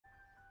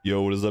Yo,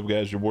 what is up,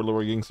 guys? Your boy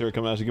Leeroy here,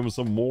 coming at you, giving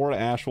some more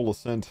Astral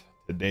Ascent.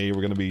 Today,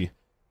 we're going to be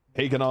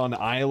taking on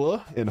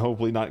AYLA and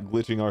hopefully not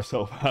glitching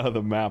ourselves out of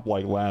the map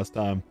like last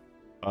time.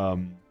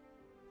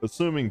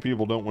 Assuming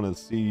people don't want to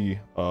see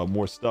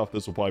more stuff,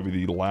 this will probably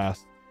be the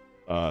last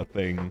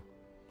thing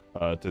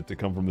to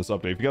come from this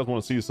update. If you guys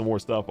want to see some more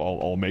stuff,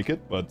 I'll make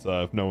it. But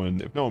if no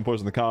one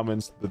puts in the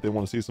comments that they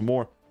want to see some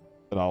more,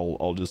 then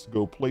I'll just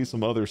go play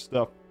some other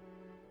stuff.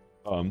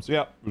 So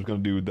yeah, we're just gonna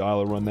do the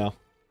AYLA run now.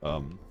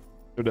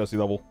 No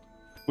Destiny level.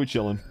 We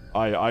chilling.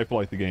 I feel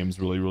like the game's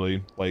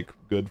really like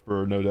good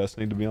for no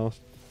Destiny, to be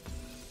honest.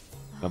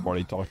 I've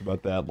already talked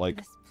about that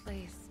like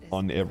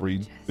on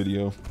every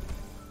video.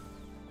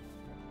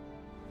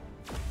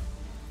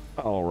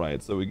 All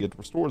right, so we get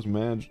restores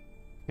mana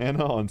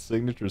on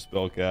signature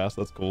spell cast.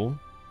 That's cool.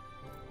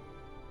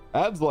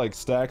 Adds like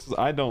stacks.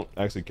 I don't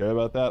actually care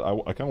about that.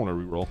 I kind of want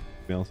to reroll,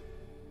 to be honest.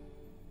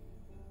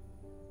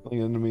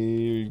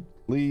 Enemy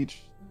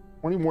leech.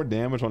 20 more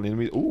damage on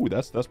enemies. Ooh,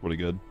 that's pretty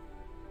good.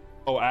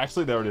 Oh,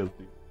 actually, there it is.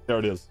 There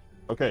it is.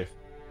 Okay.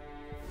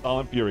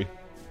 Silent Fury.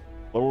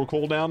 Lower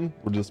cooldown.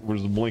 We're just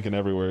blinking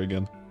everywhere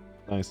again.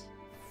 Nice.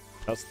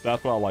 That's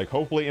what I like.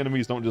 Hopefully,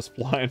 enemies don't just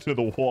fly into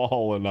the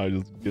wall and I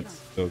just get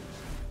stuck.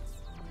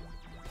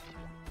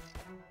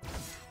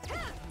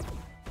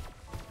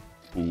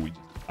 Ooh, we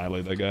just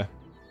highlight that guy.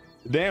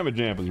 The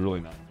damage amp is really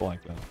nice. I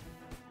like that.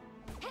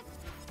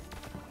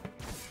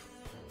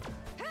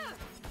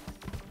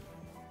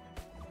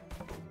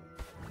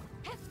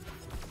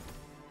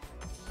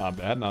 Not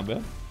bad, not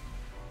bad.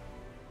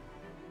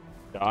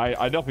 Yeah,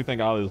 I definitely think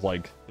AYLA's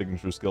like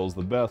signature skills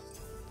the best.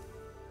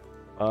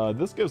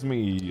 This gives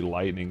me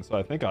lightning, so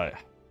I think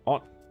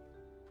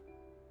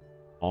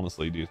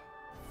honestly, dude,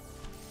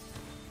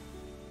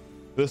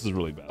 this is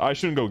really bad. I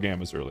shouldn't go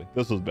Gambit early.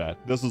 This was bad.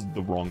 This is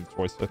the wrong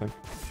choice, I think.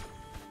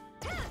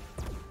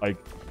 Like,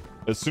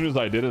 as soon as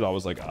I did it, I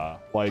was like,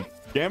 like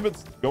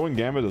going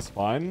Gambit is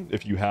fine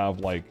if you have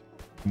like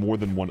more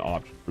than one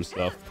option for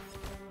stuff.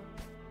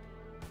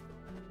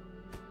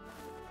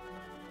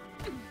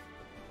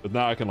 But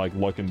now I can like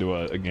look into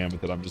a Gambit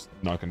that I'm just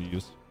not going to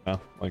use. Yeah,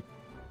 like,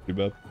 pretty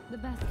bad. The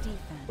best defense,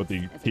 but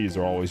the keys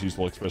are always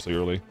useful, especially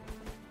early.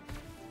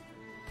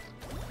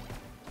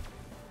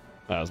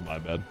 That was my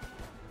bad.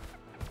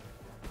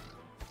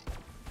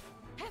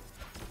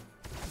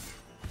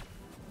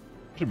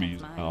 Should be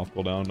using my off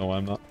cooldown. No,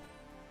 I'm not.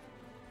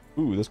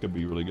 Ooh, this could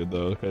be really good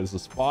though. Okay, this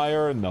is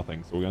fire and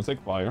nothing, so we're gonna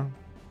take fire.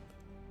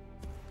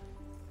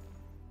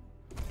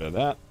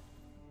 Yeah,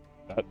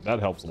 that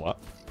helps a lot.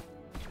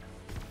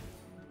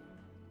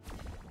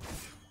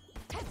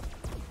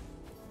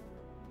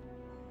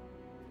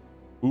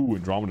 Ooh,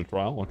 Andromeda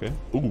Trial, okay.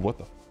 Ooh, what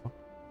the fuck?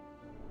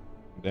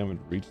 Damage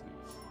reach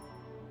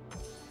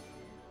these.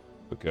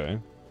 Okay.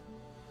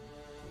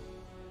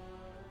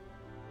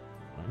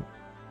 Alright.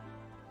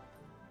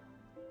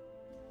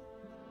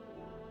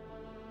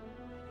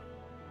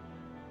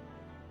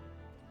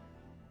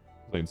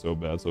 This ain't so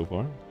bad so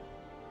far.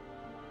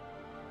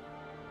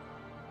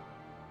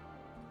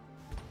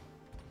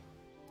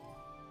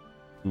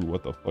 Ooh,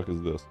 what the fuck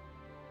is this?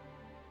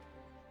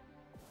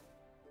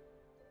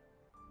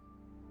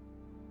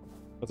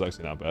 That's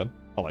actually not bad.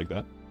 I like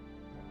that.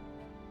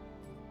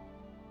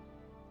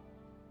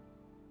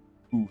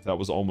 Ooh, that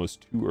was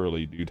almost too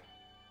early, dude.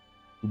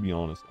 To be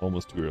honest,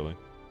 almost too early.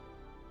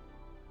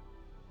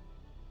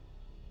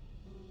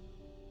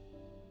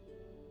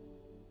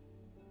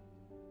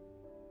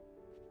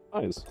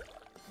 Nice.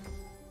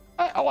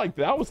 I like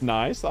that. That was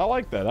nice. I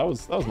like that. That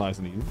was nice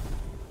and easy.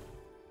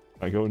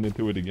 Alright, going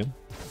into it again.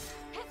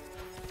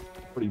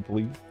 Pretty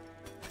pleased.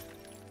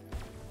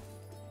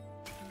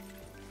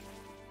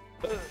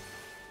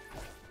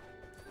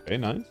 Okay,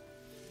 nice.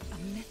 A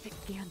mythic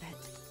gambit.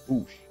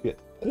 Ooh, shit.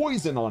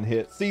 Poison on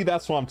hit. See,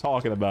 that's what I'm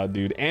talking about,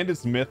 dude. And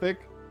it's mythic.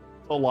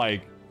 So,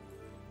 like,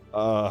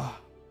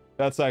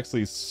 that's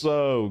actually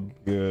so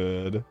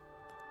good.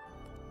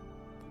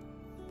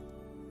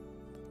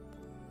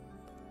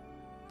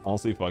 I'll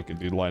see if I can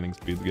do lightning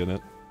speed to get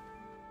it.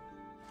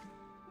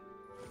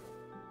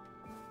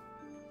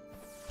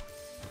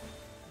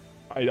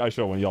 I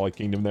show one y'all like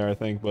Kingdom there, I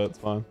think, but it's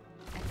fine.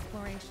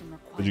 Exploration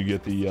required. Did you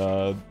get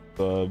the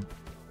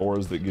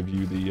auras that give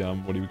you the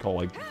what do you call,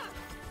 like,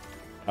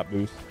 tap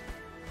boost,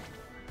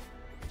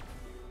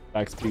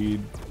 attack speed,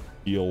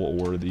 heal,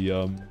 or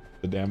the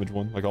damage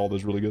one? Like, all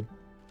those really good.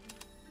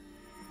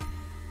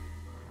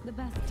 The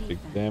best defense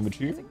Big damage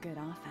here. is a good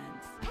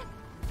offense.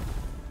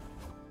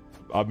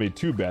 I've made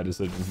two bad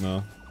decisions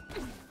now.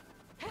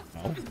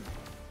 No.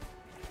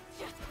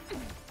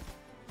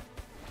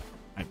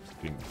 I'm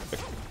just being sick.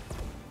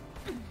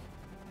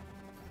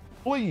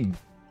 Please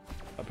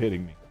stop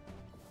hitting me.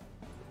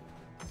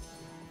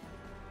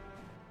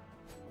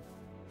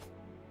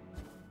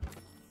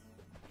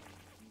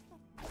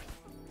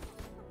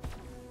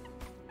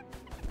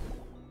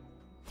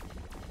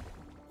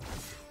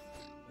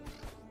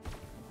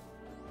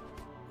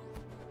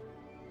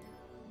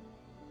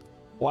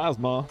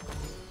 Plasma.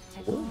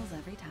 Tickles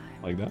every time.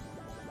 Like that.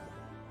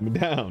 Put me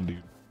down,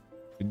 dude.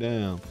 Put me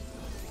down.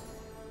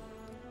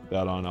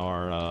 that on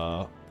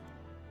our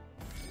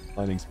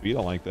lightning speed.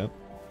 I like that.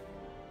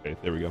 Okay,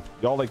 there we go.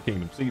 Y'all like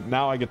Kingdom. See,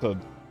 now I get to do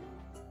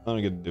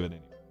it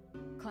anyway.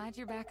 Glad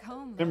you're back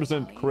home.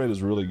 10% crit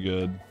is really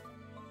good.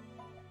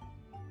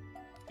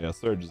 Yeah,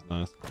 Surge is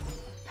nice.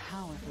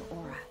 Powerful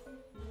aura.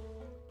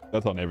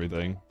 That's on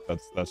everything.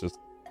 That's just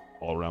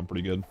all around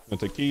pretty good. Gonna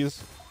take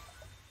keys.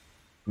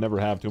 Never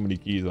have too many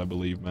keys, I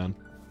believe, man.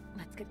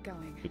 Let's get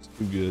going. It's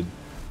too good.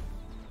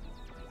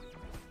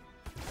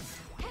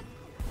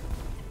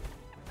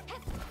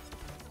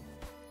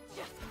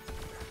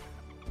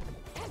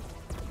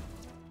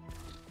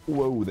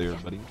 Whoa there,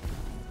 buddy.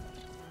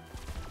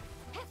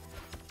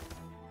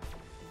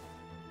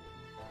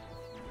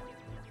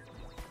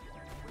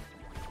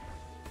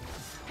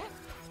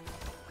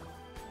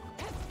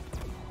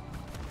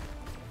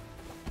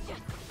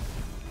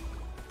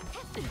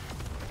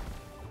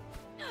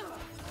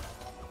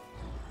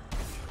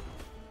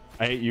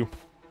 I hate you.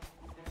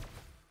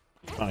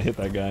 I hit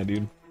that guy,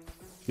 dude.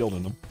 Killed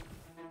him.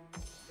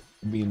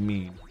 Being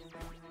mean.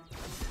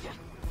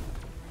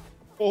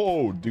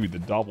 Oh, dude, the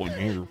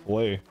doppelganger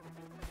play.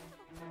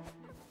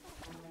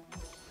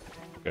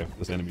 Okay,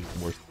 this enemy's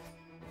the worst.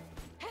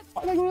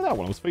 Why did I go to that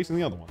one? I was facing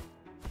the other one.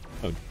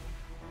 Oh.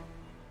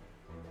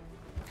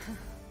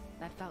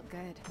 That felt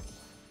good.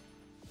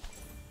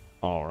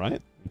 All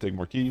right, take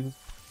more keys.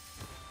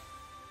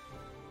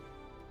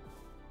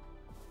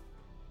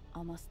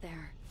 Almost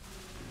there.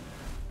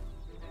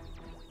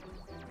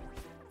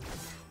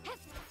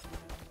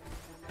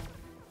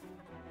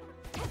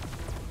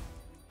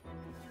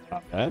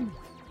 Not bad.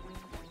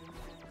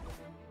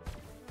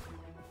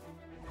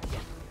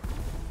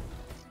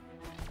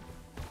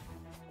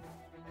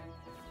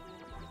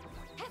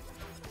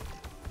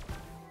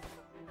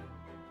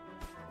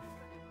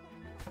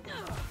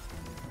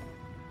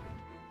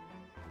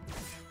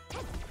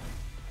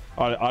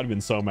 I'd have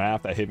been so mad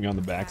if that hit me on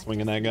the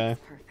backswing of that guy.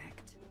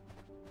 Perfect.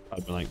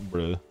 I'd been like,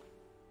 bruh.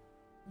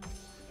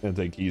 Gonna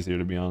take keys here,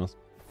 to be honest.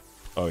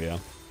 Oh yeah,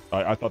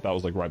 I thought that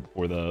was like right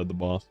before the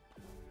boss.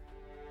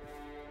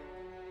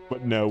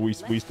 But no, we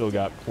still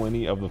got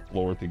plenty of the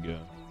floor to go.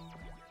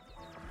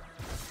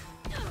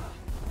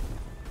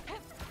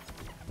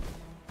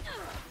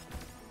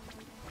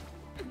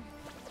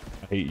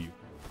 I hate you.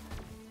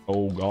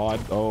 Oh god.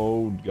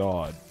 Oh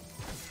god.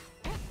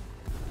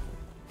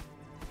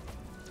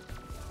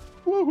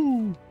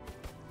 Woohoo!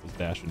 Just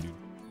dashing, dude.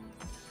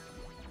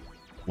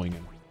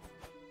 Swinging.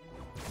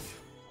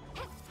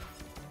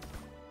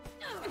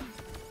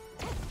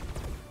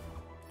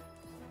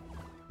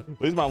 At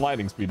least my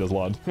lightning speed does a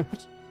lot of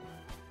damage.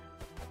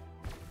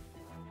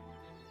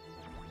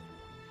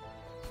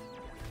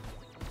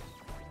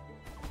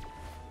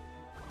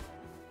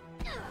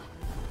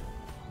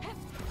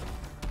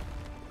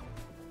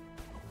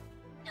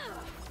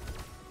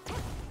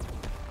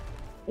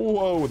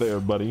 Whoa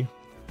there, buddy.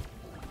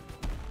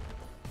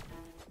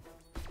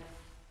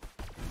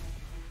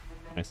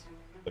 Nice.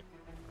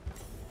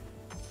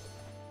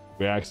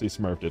 We actually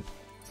smurfed it.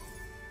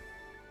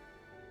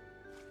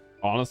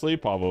 Honestly,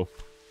 Pavo.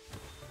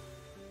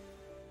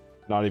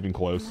 Not even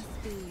close.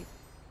 Must be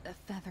a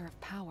feather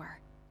of power.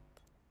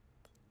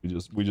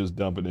 We just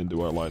dump it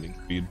into our lightning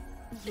speed.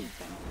 You've been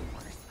through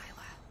worse,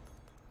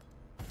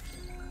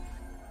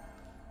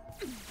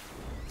 AYLA.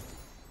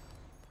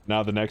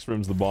 Now the next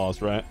room's the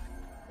boss, right?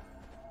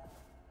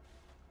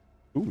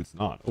 Ooh, it's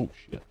not. Oh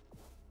shit.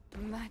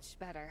 Much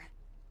better.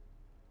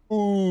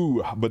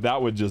 Ooh, but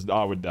that would just,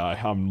 I would die.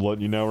 I'm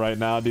letting you know right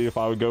now, dude. If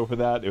I would go for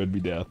that, it would be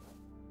death.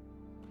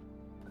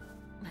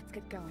 Let's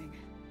get going.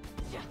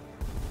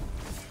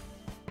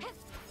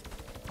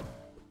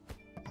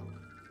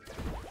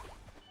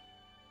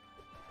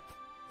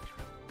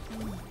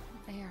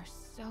 They are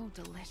so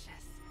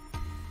delicious.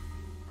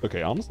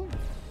 Okay, honestly,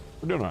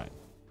 we're doing all right.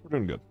 We're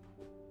doing good.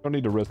 Don't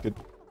need to risk it.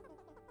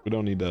 We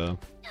don't need to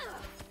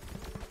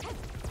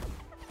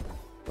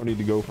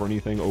go for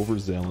anything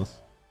overzealous.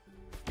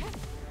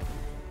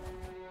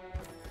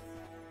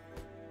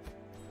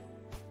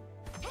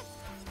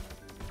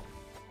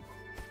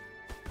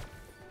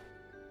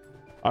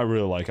 I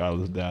really like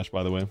AYLA's dash,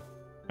 by the way.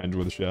 I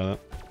enjoy the shit out of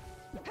that.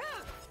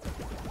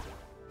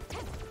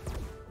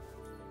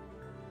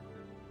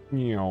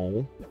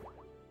 Meow.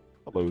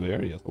 Hello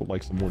there. Yes, I would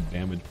like some more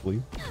damage,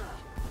 please.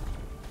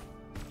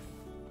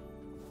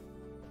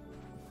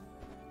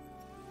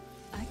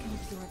 I can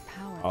absorb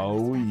power.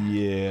 Oh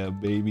yeah,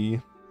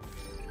 baby.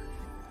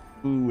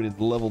 Ooh, it is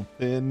level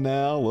 10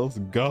 now. Let's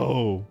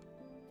go.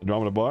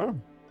 Andromeda bar?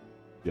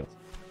 Yes.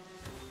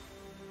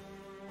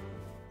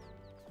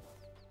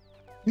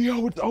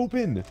 Yo, it's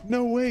open.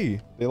 No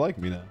way. They like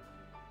me now.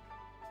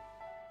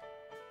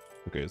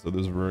 Okay, so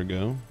there's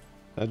Virgo.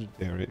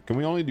 Sagittarius. Can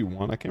we only do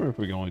one? I can't remember if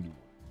we can only do one.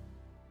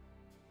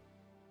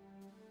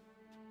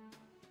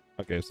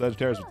 Okay,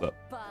 Sagittarius, what's up?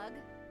 Bug.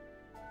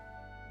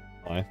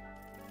 Hi.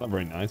 Not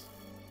very nice.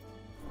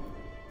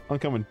 I'll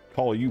come and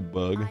call you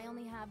bug. I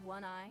only have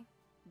one eye,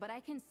 but I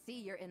can see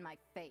you're in my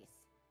face.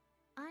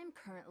 I'm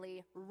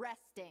currently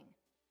resting.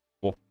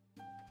 Well,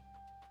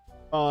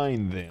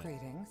 fine then.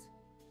 Greetings.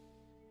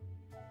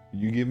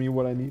 You give me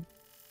what I need?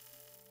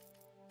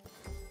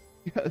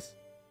 Yes.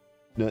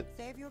 Nut.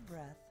 Save your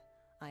breath.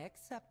 I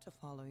accept to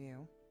follow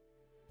you.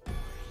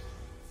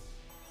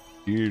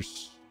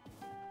 Yes.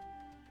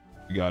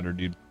 You got her,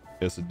 dude.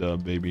 Yes, a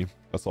dub, baby.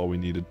 That's all we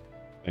needed.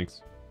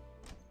 Thanks.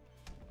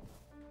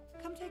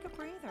 Come take a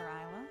breather,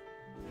 Isla.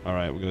 All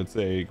right, we're gonna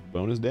take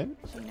bonus damage.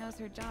 She knows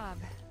her job.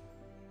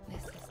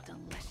 This is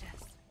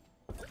delicious.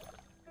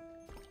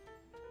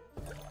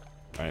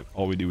 All right,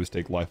 all we do is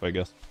take life, I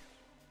guess.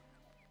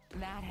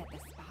 That hit the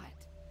spot.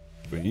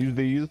 We're gonna use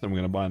these, then we're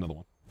gonna buy another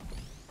one.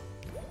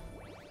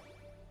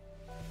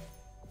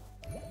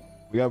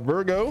 We got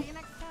Virgo See you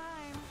next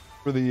time.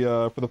 for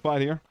the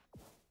fight here.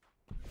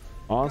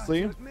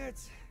 Honestly,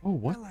 oh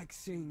what? I like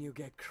seeing you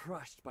get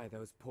crushed by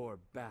those poor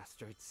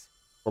bastards.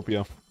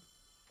 Scorpio,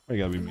 why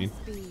you gotta be mean?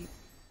 Must be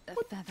the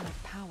feather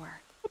of power.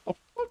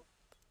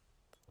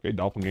 Okay,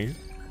 doppelganger.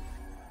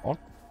 On.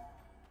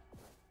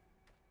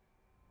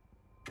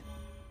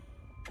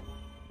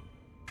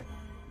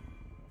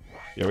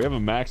 Yeah, we have a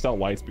maxed out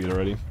light speed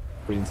already.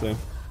 Pretty insane.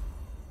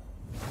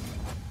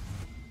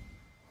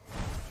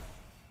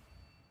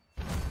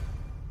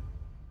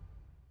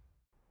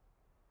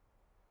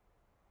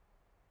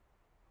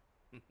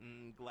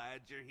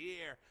 Glad you're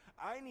here.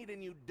 I need a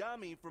new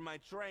dummy for my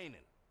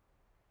training.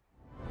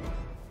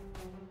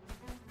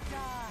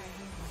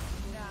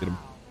 Get him.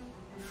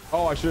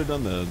 Oh, I should have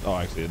done the. Oh,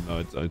 actually, no,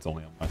 it's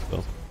only on my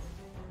spells.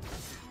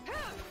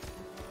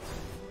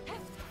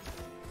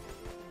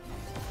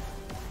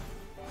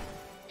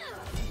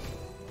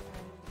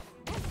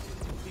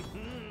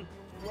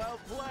 Well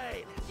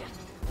played.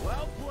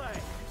 Well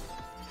played.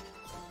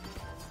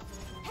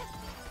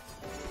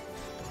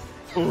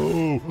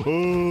 Oh,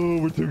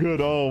 we're too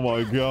good. Oh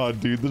my god,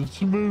 dude, this is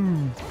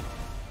smooth.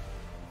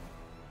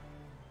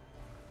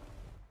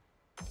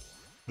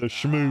 The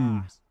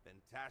schmooze.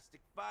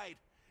 Fantastic fight.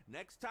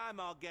 Next time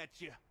I'll get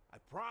you. I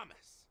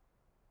promise.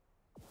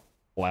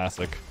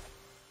 Classic.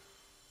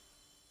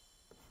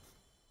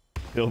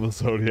 Kill the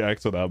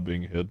Zodiacs without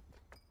being hit.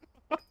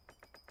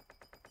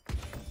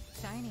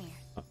 Shiny.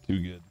 Not too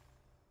good.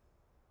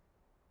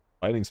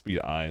 Fighting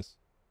speed eyes.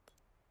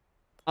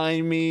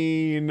 I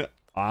mean,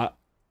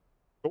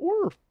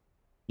 sure.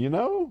 You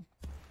know?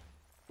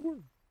 Sure.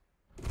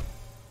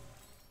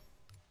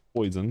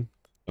 Poison.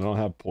 I don't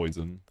have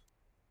poison.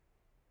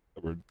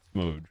 We're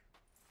smudge.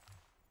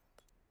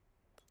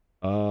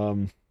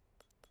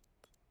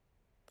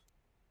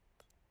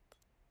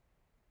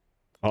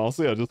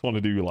 Honestly, I just want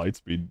to do light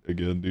speed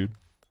again, dude.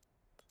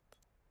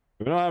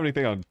 We don't have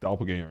anything on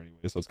doppelganger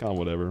anyway, so it's kind of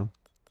whatever.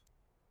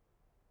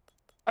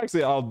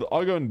 Actually, I'll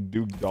go and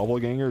do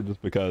doppelganger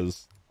just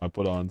because I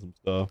put on some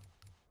stuff.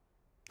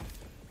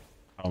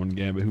 Common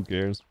Gambit, who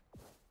cares?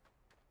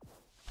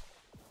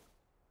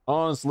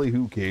 Honestly,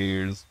 who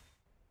cares?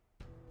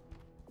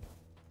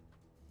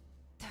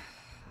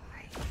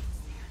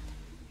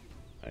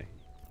 Hey.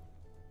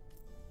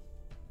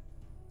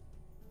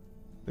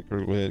 The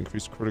critical hit,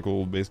 increase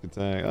critical basic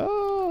attack.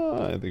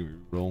 Ah, I think we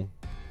roll.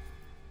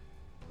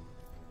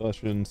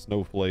 Concussion,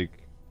 snowflake,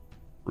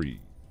 free.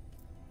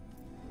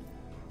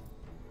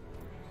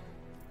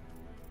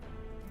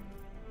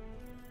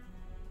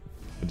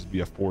 It'd just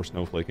be a 4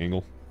 snowflake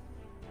angle.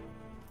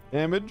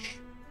 Damage.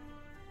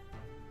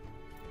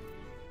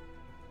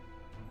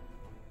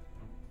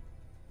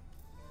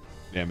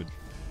 Damage.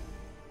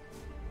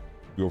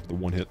 Go for the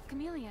one hit.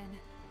 Chameleon.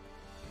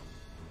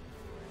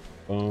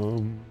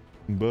 Ordon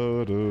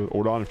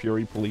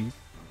Fury, please.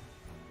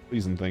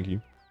 Please and thank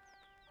you.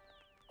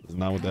 Isn't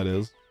that what that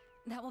is?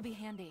 That will be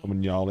handy.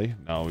 Yali.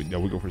 No, yeah,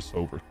 we go for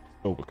Sova.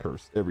 Sova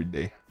curse every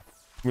day.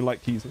 We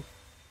like teasing.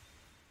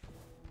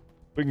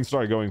 We can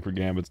start going for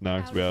gambits now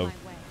because we have a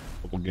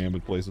couple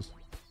gambit places.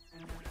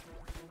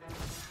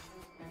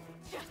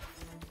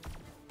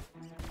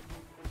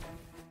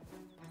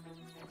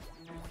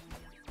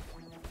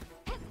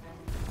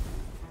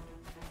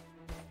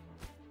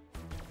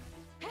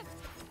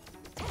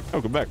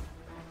 Oh, come back.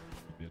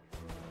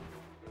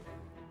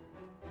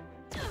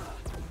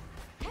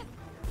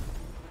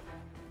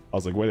 I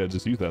was like, wait, I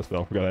just used that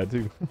spell. Forgot I had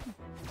to.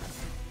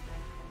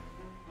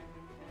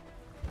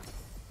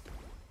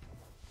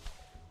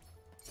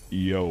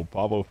 Yo,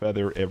 Pavo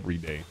Feather every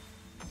day.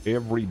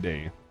 Every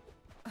day.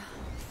 A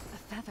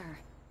feather.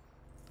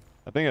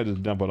 I think I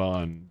just dump it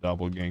on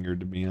Doppelganger,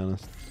 to be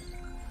honest.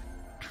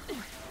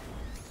 What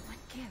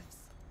gives?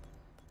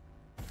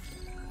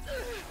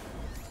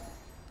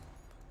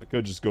 I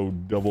could just go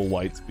double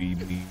light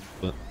speed me,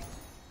 but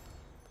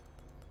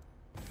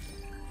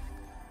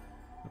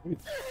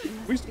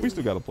we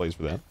still got a place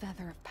for that.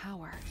 Feather of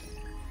power.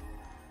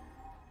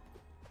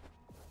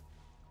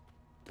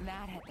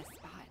 That hit the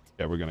spot.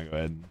 Yeah, we're gonna go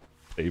ahead and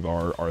save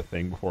our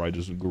thing before I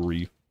just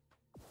grief.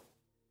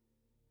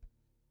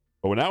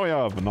 But now we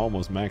have an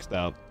almost maxed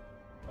out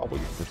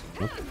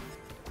Doppelganger.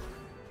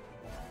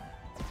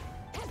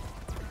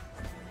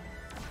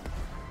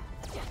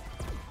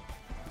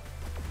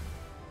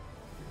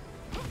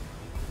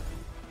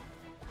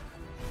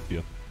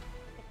 Yeah.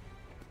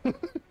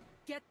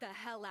 Get the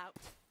hell out.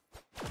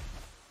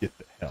 Get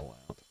the hell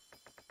out.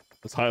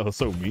 This AYLA's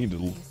so mean to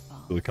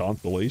Useful. the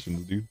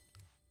constellations, dude.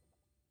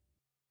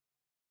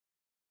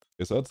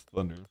 Guess that's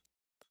thunder.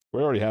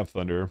 We already have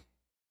thunder.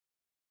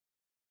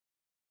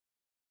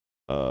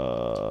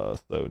 So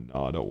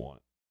no, I don't want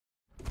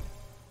it.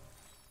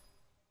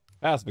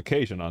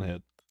 Pacification on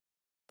hit.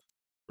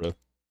 Bruh.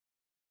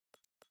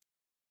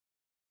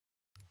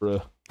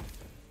 Bruh.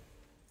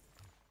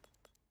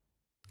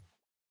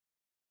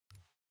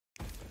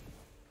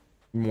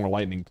 More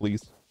lightning,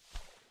 please.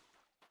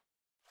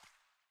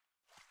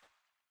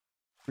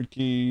 3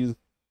 keys.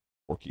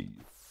 4 keys.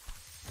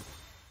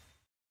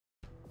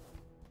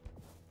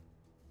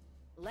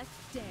 Let's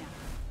dance.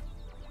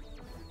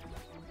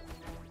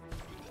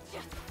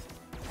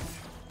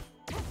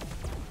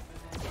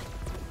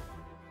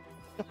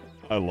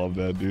 I love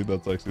that, dude.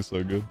 That's actually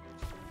so good.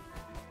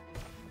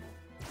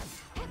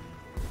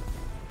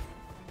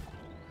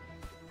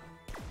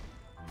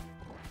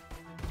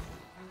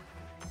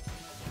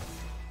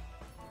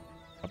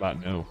 How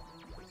about no?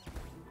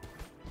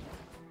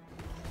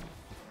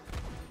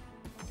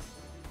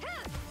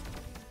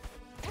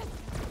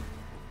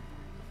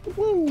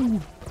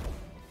 Woo!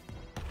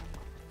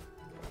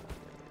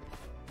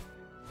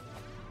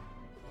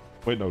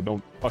 Wait, no,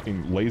 don't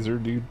fucking laser,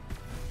 dude.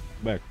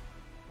 Back.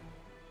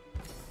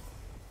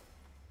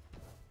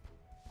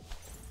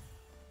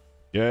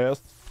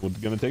 Yes, we're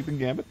gonna take the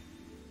gambit.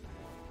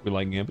 We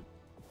like gambit.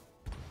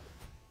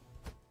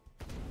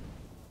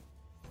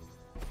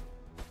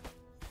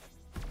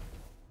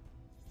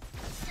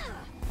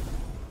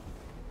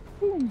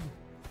 Woo.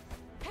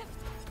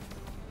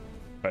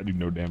 I do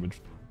no damage.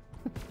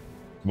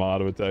 My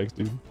auto attacks,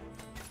 dude.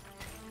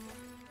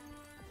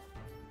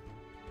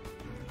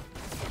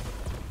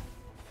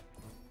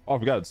 Oh, I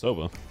forgot it's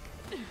Sova.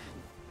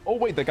 Oh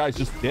wait, that guy's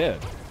just dead.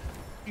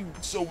 Dude,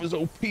 Sova's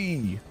OP.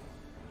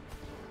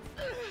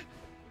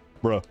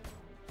 Bruh.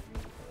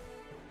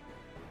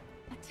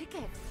 A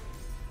ticket.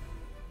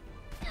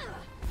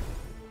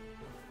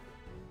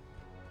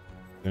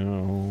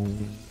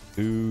 Down,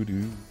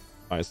 doo.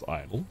 Nice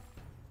idle.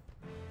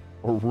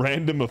 A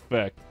random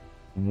effect.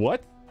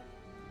 What?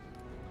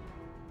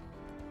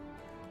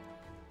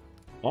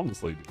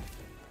 Honestly, dude.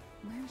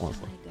 Where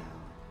Honestly. shall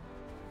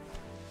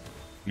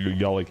I You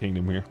Y'all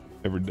Kingdom here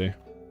every day.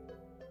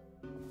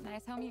 go?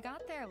 Nice home you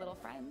got there, little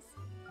friends.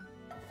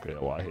 Okay,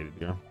 well, I hate it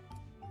here.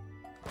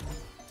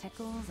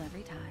 Tickles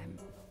every time.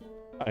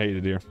 I hate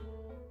it here.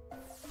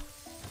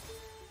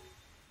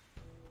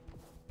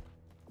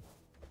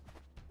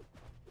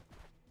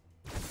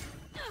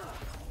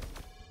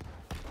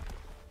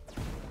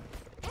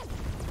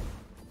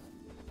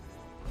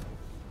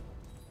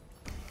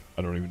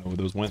 I don't even know where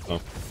those went though.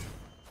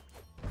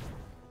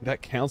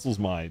 That cancels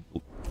my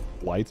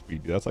light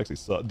speed. That's actually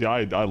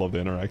dude, I love the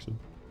interaction.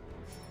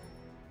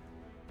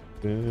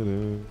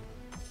 Da-da.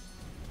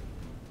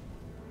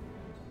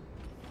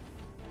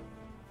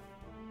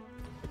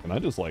 Can I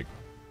just like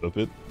flip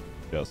it?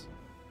 Yes.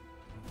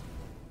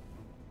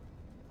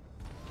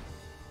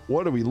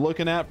 What are we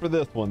looking at for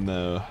this one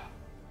though?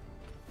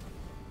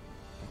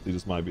 See,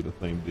 this might be the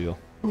same deal.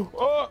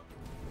 Oh!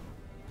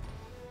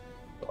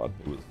 God,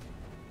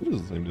 it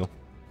is the same deal.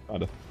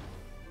 Kinda.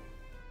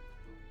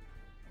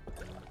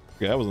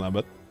 Okay, that wasn't that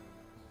bad.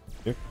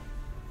 Here.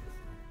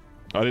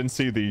 I didn't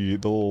see the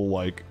little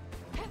like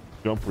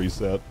jump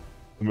reset in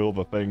the middle of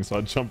a thing, so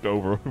I jumped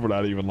over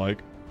without even like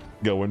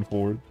going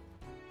forward.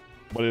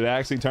 But it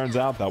actually turns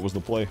out that was the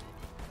play.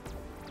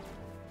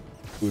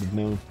 Who would have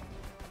known?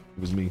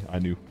 It was me. I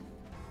knew.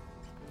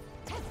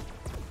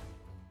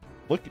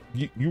 Look,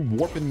 you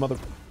warping mother.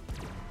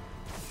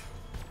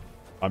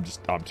 I'm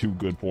too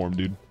good for him,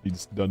 dude. He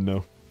just doesn't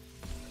know.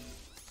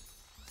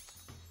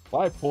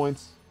 5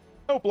 points.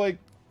 No, Blake.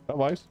 Have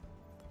ice.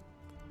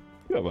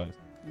 You have ice.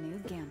 New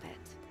gambit.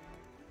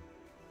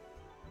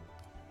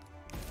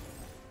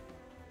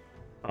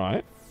 All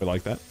right. I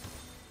like that.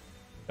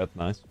 That's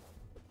nice.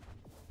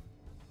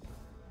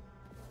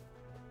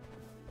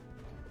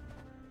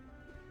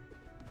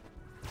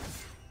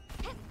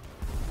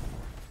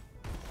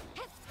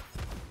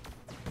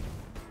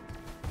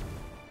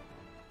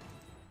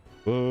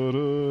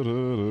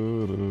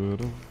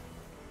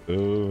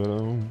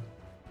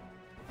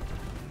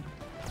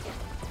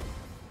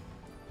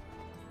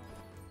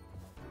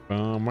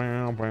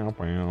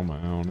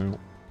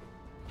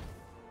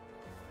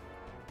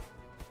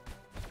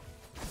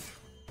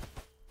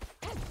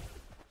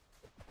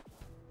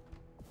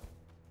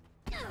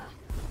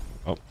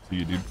 Oh, see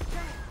you, dude.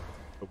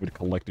 Hope we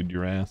collected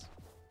your ass.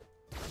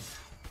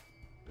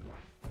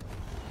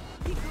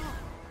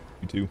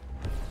 You too.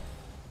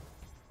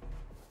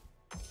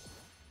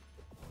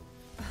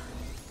 A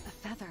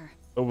feather.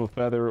 Over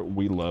feather,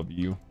 we love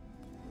you.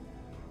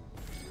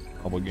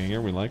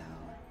 Ganger, we like.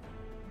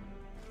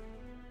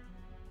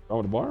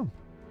 Oh, the bar.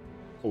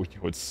 Oh,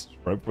 it's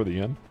right before the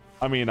end.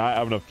 I mean, I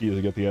have enough keys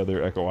to get the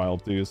other Echo Isle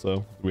too,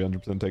 so we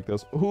 100% take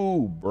this.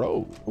 Ooh,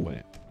 bro. No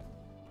way.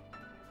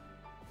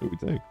 What do we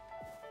take?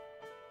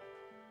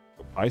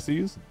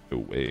 Pisces? No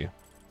way.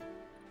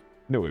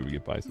 No way we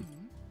get Pisces.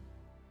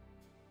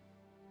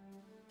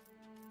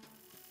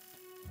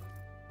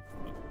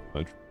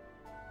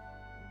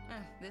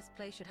 This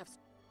place should have.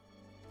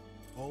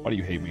 Why do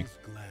you hate me? Always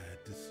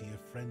glad to see a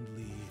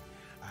friendly,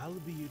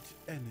 albeit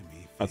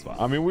enemy. That's face.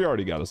 fine. I mean, we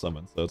already got a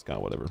summon, so it's kind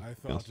of whatever. I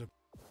thought Yes.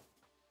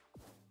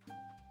 I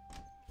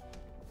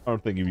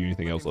don't think of you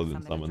anything else other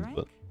than Something to summons,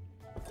 but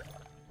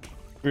drink?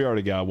 we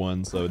already got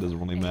one, so it doesn't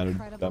really matter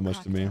Incredible that much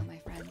to me. cocktail, my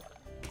friend.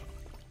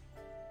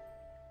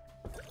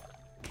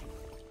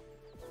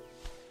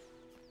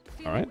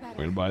 All right, we're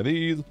gonna buy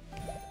these,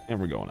 and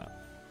we're going out.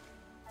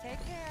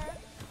 Take care.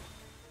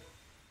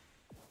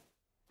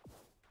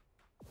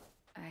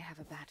 I have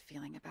a bad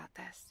feeling about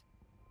this.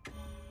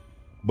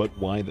 But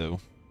why though?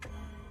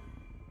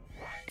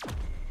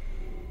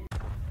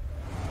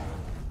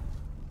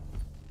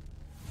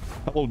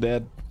 Hello,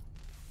 Dad.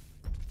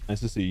 Nice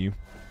to see you.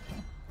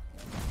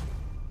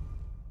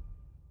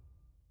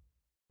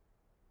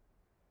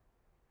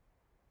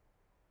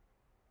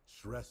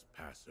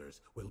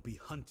 Trespassers will be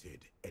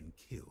hunted and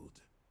killed.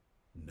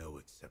 No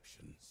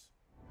exceptions.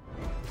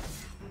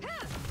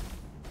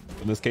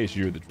 In this case,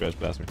 you're the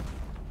trespasser.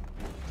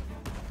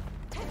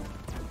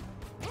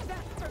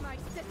 That's for my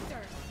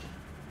sister.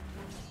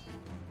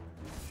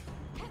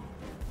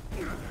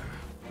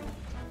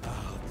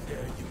 I'll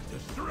tear you to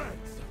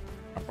shreds.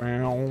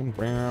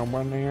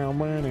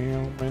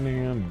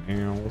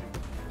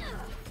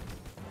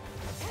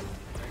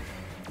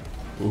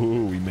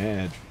 Ooh, we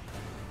match.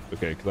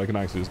 Okay, because I can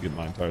actually just get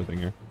my entire thing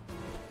here.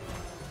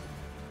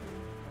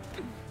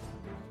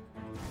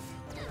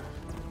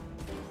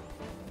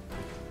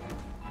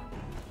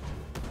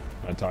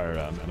 My entire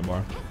mana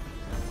bar.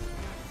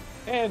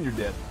 And you're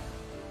dead.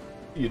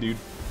 See you, dude.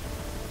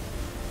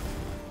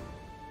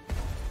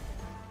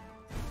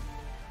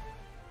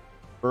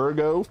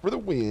 Virgo for the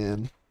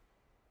win.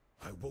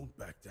 I won't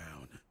back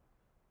down.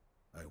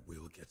 I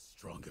will get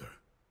stronger.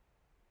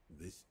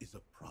 This is a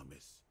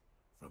promise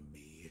from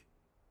me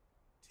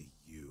to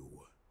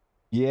you.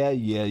 Yeah.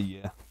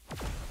 Get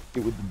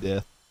with the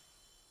death.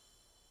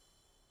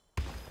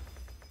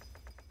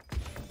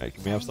 Alright,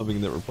 can we have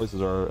something that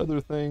replaces our other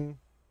thing?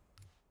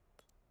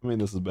 I mean,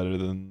 this is better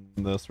than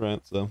this,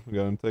 right? So we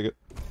gotta take it.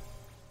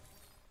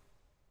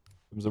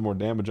 Gives them more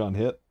damage on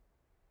hit.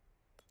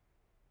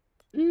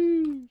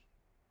 Eesh.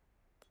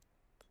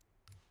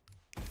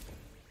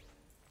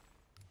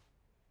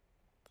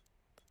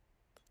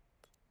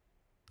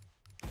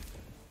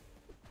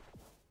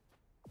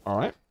 All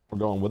right, we're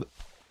going with it.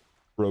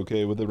 We're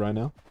okay with it right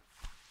now.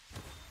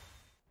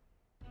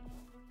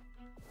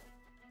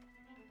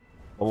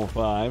 Level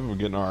 5, we're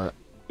getting our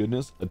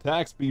goodness.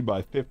 Attack speed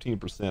by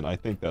 15%. I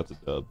think that's a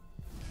dub.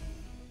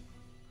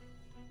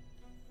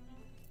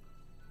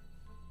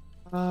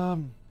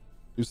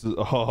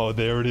 Oh,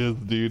 there it is,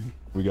 dude.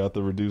 We got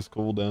the reduced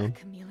cooldown.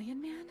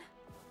 Chameleon man?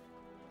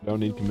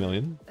 Don't need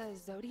chameleon. A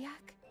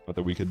Zodiac? Not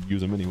that we could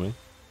use him anyway.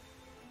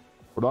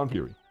 We're on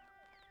Fury.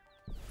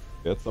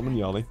 Get summon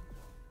Yali.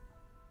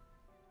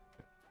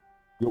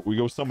 We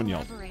go summon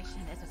Yali. Collaboration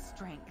is a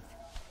strength.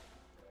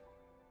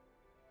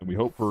 And we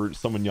hope for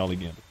summon Yali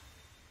Gambit.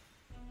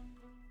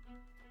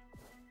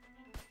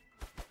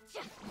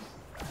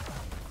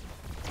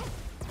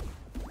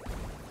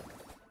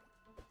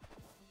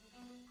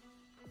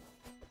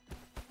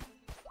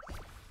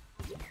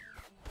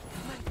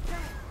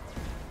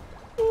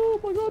 Oh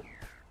my god.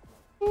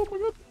 Oh my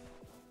god.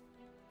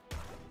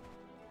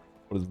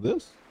 What is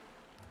this?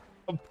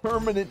 A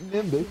permanent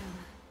Nimbus?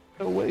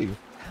 No way.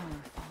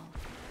 Powerful.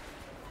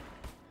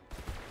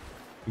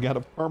 We got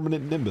a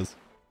permanent Nimbus.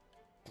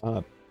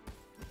 A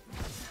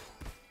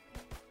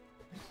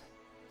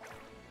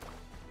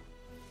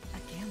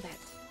gambit.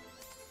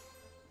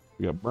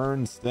 We got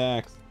burn,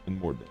 stacks,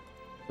 and more damage.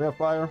 We have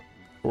fire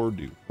or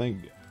do.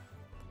 Thank you.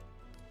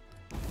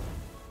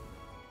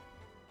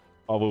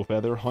 Although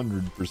feather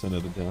 100%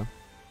 of the time.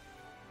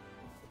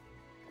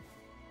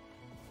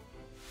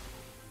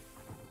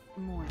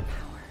 More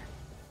power.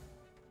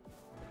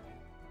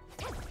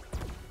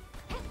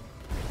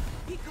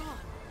 Be gone.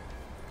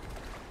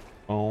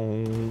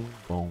 Boom,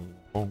 boom,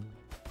 boom.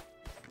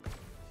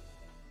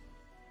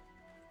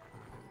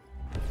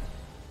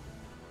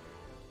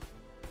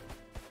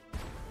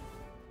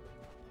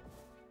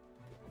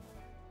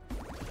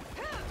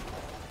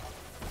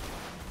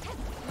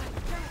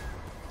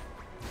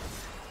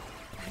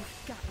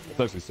 I've got you. It's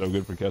actually so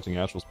good for catching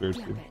astral spirits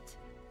too. Gambit.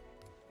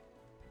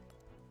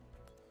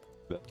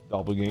 That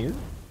doppelganger.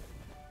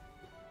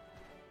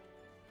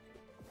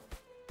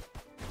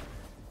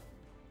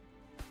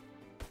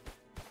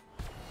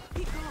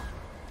 Be gone.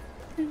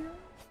 A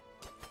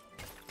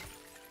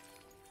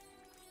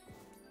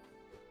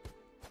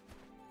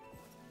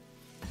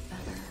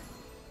feather.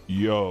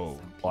 Yo,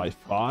 by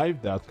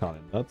 5? That's kind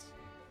of nuts.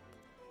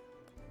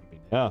 I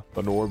mean, yeah,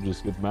 Thunder Orb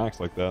just gets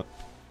maxed like that.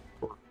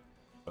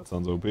 That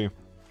sounds OP. We'll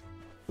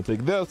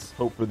take this.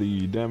 Hope for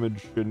the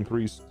damage should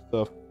increase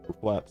stuff or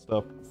flat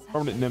stuff. Such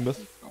Permanent a Nimbus.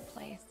 peaceful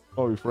place.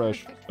 Oh,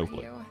 refresh. Perfect No for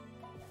flip. you.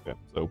 Okay,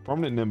 so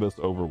permanent Nimbus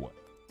over what?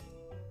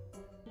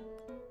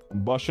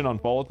 Combustion on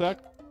fall attack.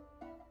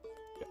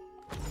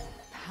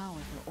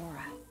 Powerful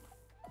aura.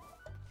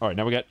 All right,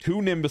 now we got 2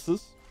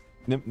 Nimbuses.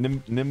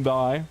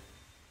 Nimbi.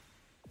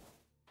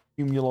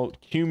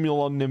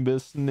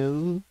 Cumulonimbus.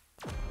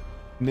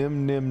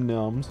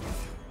 Nums.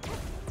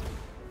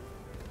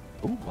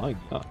 Oh my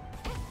god.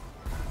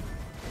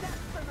 That's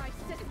for my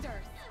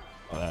sisters.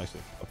 Oh, that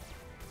actually.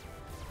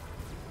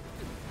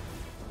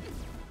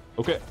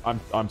 Okay,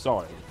 I'm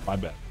sorry. My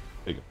bad.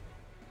 Take it.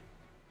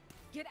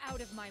 Get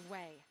out of my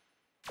way.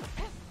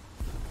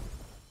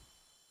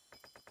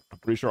 I'm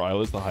pretty sure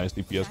AYLA is the highest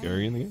DPS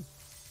carry in the game.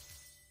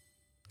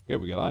 Okay,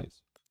 we got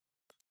eyes.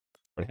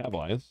 Already have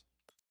eyes.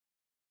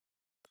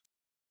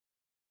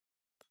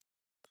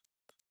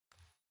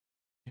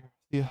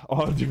 Yeah.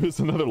 Oh, dude, it's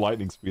another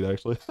lightning speed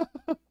actually.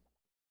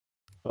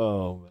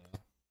 Oh man.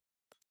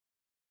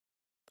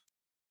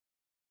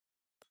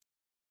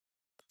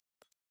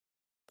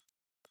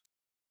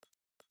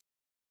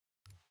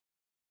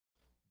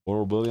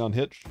 Vulnerability on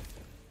Hitch.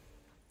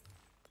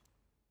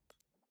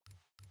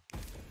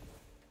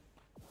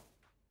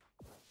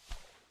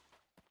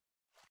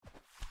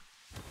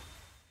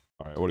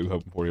 Alright, what are we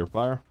hoping for here?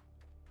 Fire?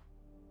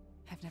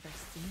 I've never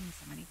seen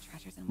so many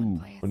treasures in one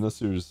place. Unless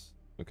there's...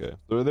 Okay,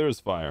 so there's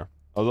fire.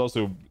 I was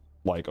also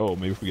like, oh,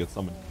 maybe if we get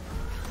summoned.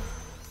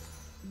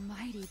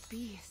 Mighty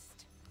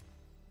beast.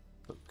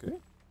 Okay.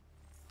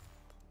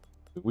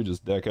 We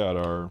just deck out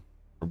our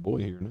boy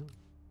here now.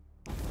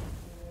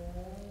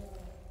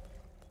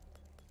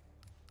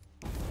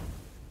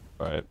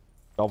 Alright.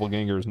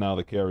 Doppelganger is now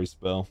the carry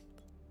spell.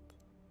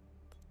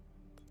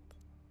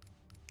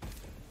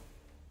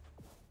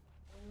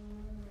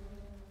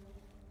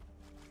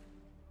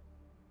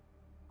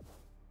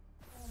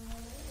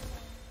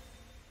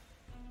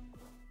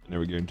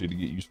 Never guaranteed to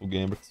get useful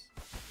gambits.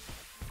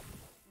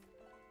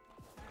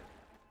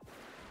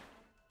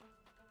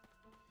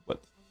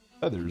 But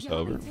feathers,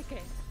 however.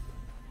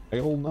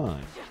 Hail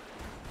 9.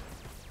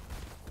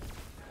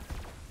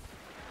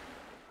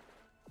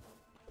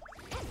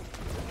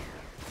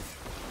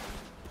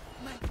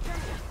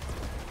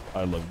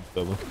 I love you,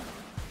 Stella.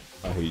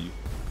 I hate you.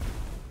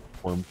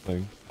 Worm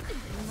thing.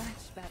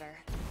 Much better.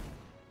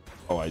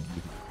 Oh, I did.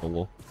 Oh,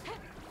 well.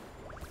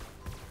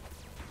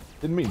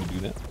 Didn't mean to do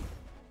that.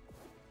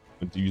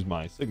 Went to use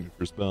my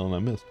signature spell and I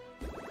missed.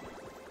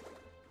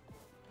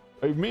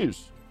 I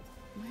missed.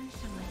 Where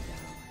shall I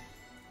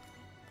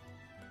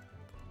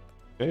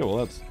go? Okay, well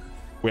that's...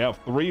 We have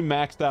 3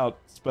 maxed out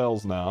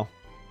spells now.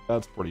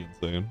 That's pretty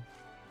insane.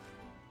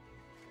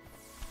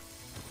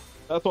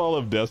 That's why I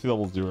love Destiny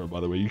level 0,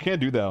 by the way. You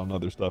can't do that on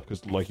other stuff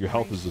because like your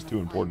health is just too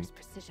important.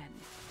 Precision.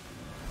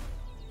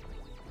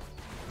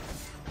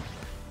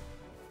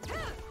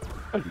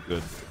 That'd be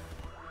good.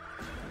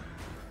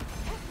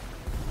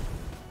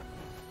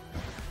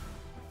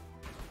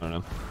 I don't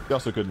know. You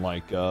also couldn't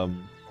like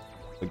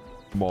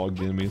mog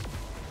the enemies.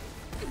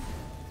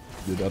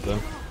 Did that though.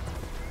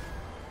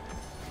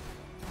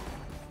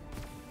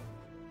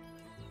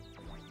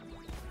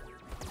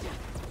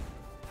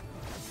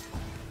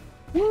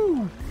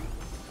 Woo!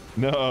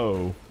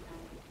 No.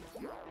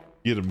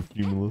 Get him,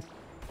 Cumulus.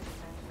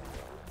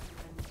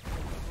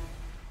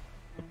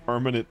 The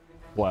permanent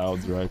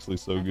clouds are actually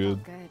so good.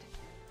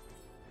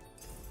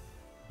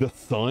 The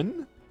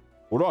sun?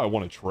 What do I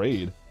want to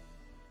trade?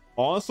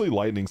 Honestly,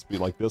 lightning speed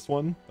like this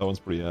one. That one's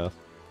pretty ass.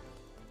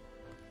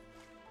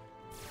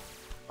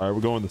 Alright,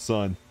 we're going the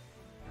sun.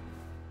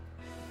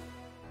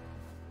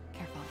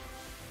 Careful.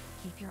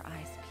 Keep your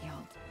eyes peeled.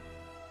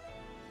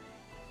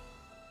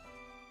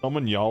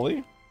 Summon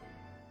Yali?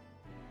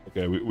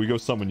 Okay, we go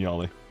summon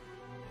Yali.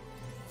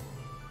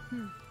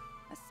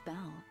 A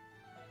spell.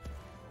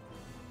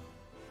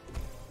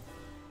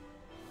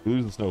 We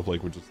lose the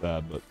snowflake, which is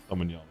sad, but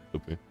summon Yali.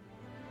 Okay.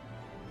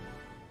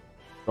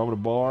 Summon a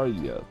bar?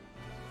 Yeah.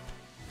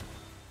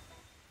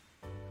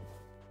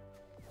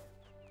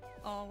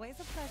 Always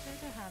a pleasure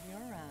to have you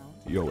around.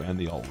 Yo, and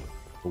the all.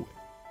 Oh.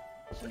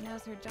 She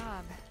knows her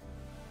job.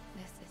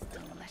 This is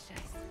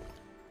delicious.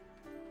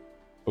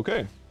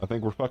 Okay, I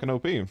think we're fucking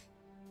OP.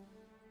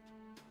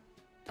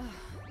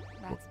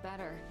 That's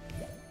better.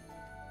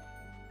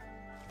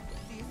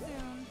 See you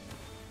soon.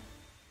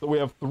 So we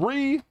have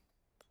 3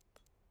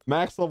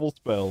 max level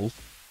spells,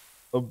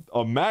 a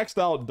maxed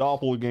out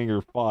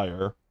doppelganger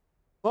fire,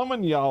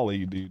 summon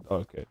Yali, dude.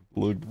 Okay,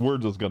 look, we're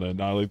just gonna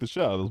annihilate the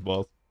shit out of this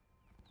boss.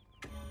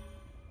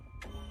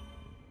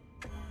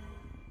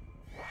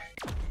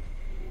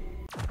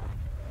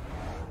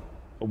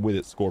 I'm with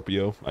it,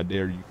 Scorpio. I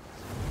dare you.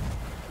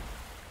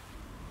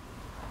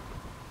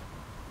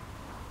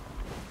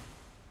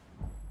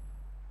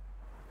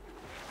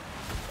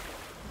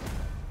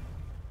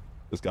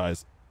 This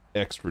guy's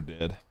extra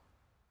dead.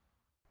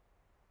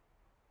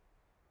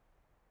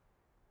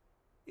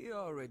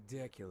 You're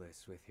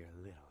ridiculous with your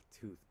little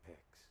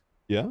toothpicks.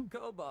 Yeah?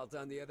 Cobalt,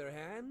 on the other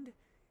hand,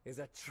 is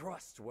a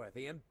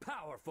trustworthy and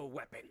powerful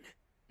weapon.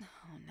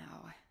 Oh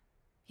no.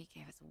 He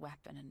gave his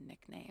weapon a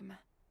nickname.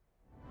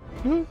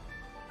 That's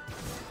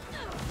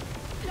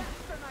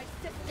for my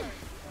sisters.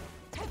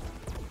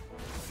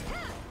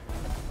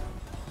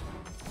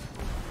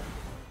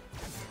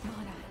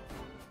 Mana.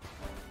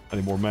 I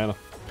need more mana.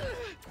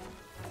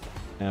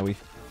 Owie.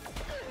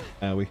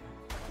 Owie.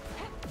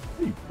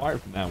 Hey, fire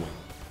from that way.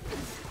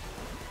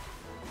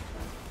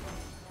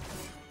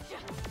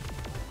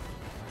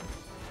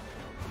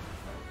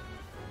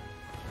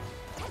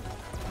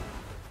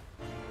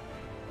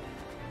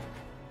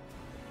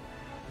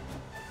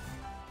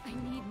 I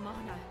need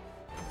mana.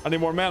 I need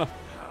more mana.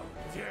 How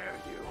dare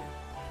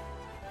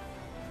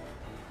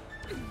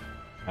you?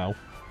 Ow.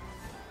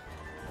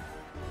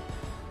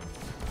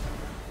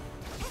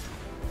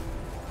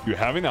 Dude,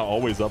 having that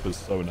always up is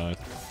so nice.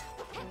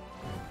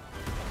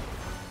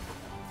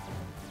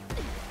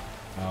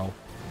 Ow.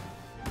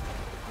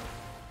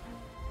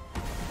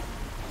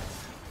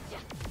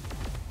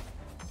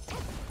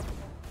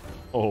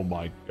 Oh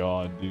my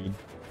god, dude.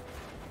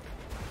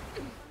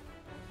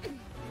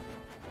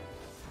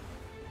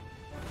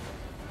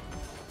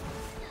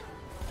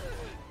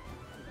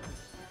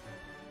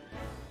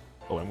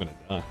 Oh, I'm gonna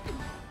die.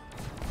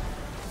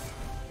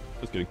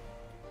 Just kidding.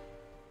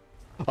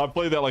 I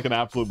played that like an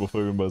absolute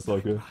buffoon, but it's I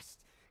okay. must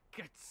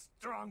get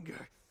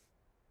stronger.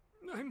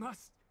 I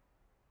must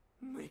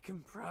make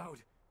him proud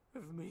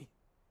of me.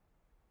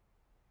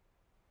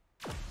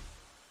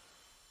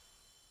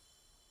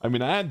 I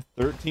mean, I had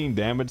 13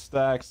 damage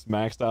stacks,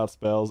 maxed out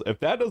spells. If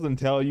that doesn't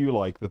tell you,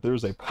 like, that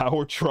there's a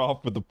power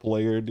drop with the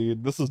player,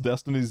 dude, this is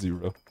Destiny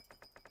 0.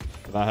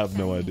 And I have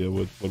no idea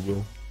what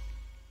will.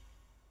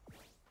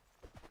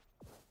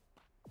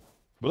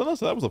 But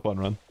unless that was a fun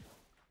run.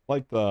 I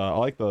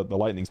like the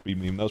lightning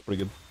speed meme. That was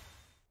pretty good.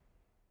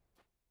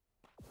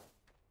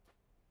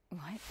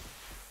 What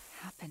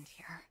happened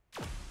here?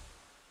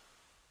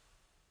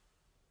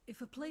 If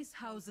a place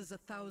houses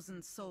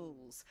 1,000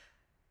 souls,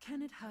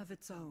 can it have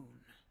its own?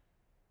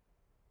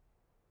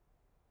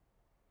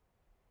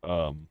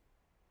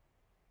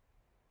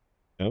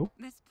 No?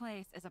 This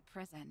place is a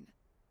prison.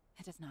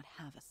 It does not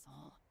have a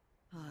soul.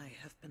 I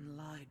have been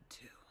lied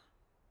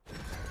to.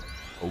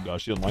 Oh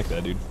gosh, you didn't like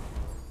that, dude.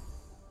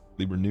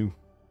 Libra knew.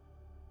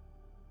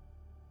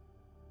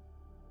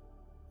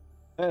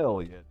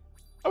 Hell yeah.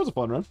 That was a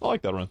fun run. I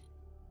like that run.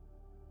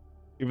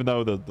 Even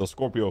though the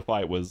Scorpio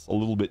fight was a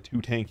little bit too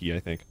tanky, I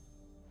think.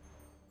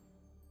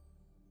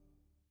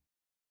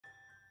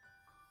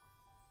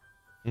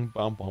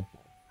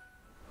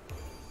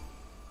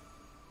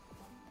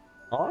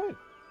 Alright.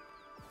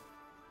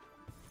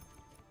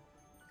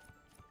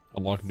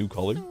 Unlock new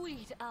color.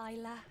 Sweet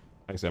AYLA.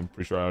 Actually, I'm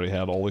pretty sure I already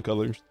had all the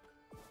colors.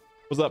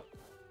 What's up,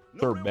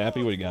 Sir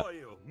Bappy? What do you got? For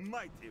you,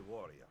 mighty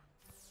warrior.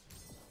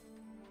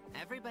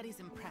 Everybody's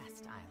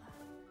impressed, AYLA.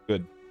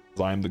 Good,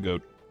 because I am the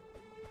GOAT.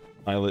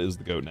 AYLA is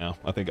the GOAT now.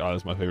 I think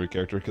AYLA's my favorite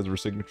character because of her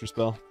signature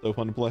spell. So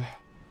fun to play.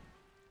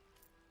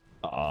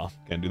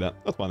 Can't do that.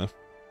 That's fine though.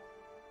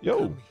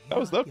 Yo, that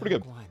was pretty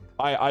good.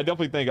 I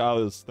definitely think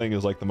AYLA's thing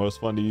is like the most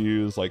fun to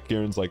use. Like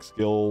Kieran's like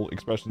skill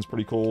expression's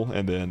pretty cool,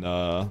 and then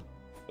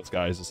this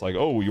guy's just like,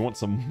 oh, you want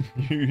some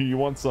you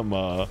want some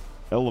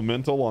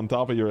elemental on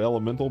top of your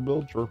elemental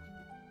build? Sure.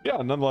 Yeah,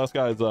 nonetheless,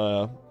 guys,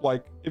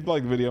 like if you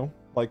like the video,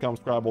 like, comment,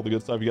 subscribe, all the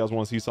good stuff. If you guys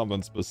want to see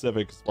something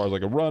specific as far as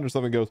like a run or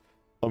something goes,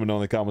 let me know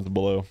in the comments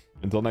below.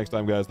 Until next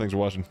time, guys, thanks for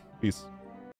watching. Peace.